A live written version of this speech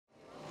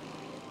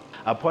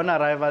Upon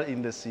arrival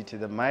in the city,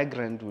 the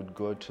migrant would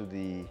go to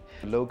the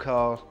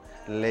local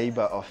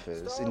labor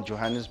office in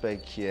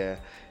Johannesburg here.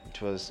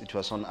 It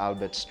was on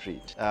Albert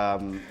Street,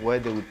 where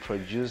they would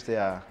produce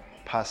their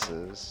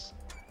passes,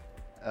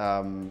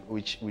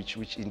 which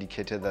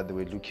indicated that they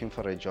were looking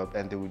for a job,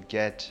 and they would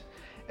get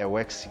a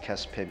work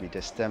seeker's permit,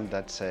 a stamp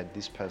that said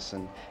this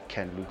person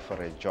can look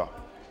for a job.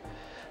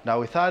 Now,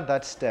 without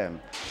that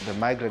stamp, the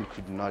migrant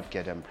could not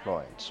get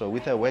employed. So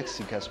with a work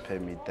seeker's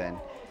permit, then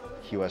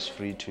he was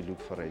free to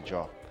look for a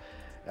job.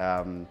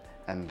 And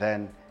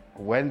then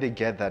when they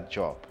get that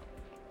job,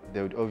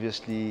 they would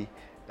obviously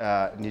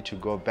need to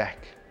go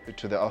back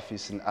to the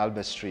office in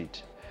Albert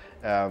Street.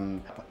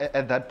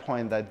 At that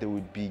point, that they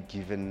would be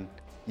given,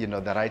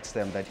 the right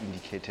stamp that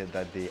indicated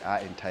that they are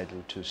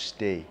entitled to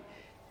stay.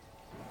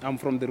 I'm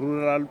from the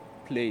rural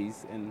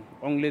place, and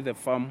only the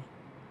farm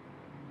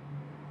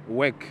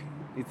work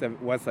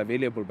was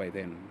available by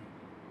then.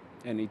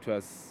 And it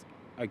was,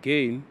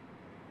 again,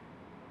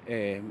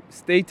 a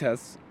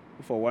status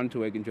for one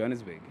to work in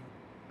Johannesburg.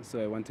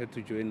 So I wanted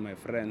to join my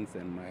friends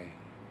and my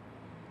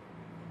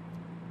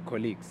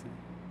colleagues.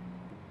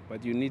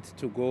 But you need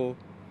to go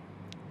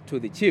to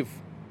the chief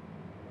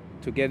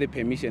to get the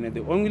permission. And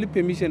the only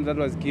permission that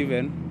was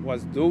given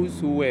was those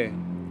who were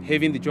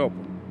having the job,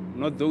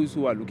 not those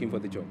who are looking for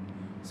the job.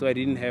 So I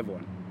didn't have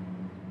one.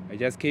 I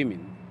just came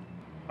in.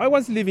 I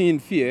was living in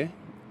fear.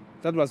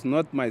 That was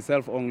not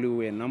myself only, we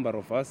were a number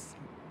of us.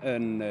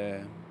 And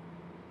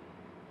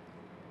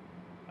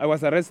I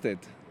was arrested.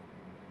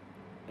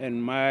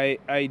 And my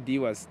ID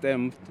was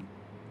stamped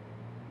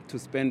to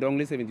spend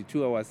only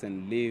 72 hours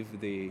and leave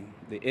the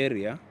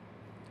area,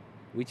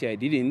 which I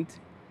didn't.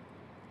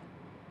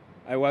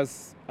 I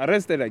was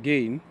arrested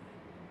again,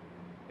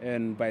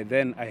 and by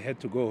then I had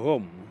to go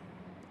home.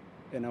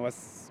 And I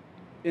was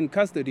in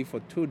custody for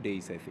 2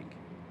 days, I think.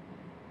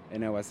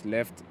 And I was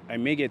left. I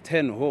made a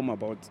turn home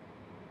about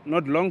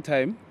not long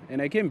time,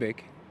 and I came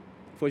back.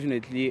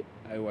 Fortunately,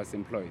 I was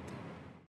employed.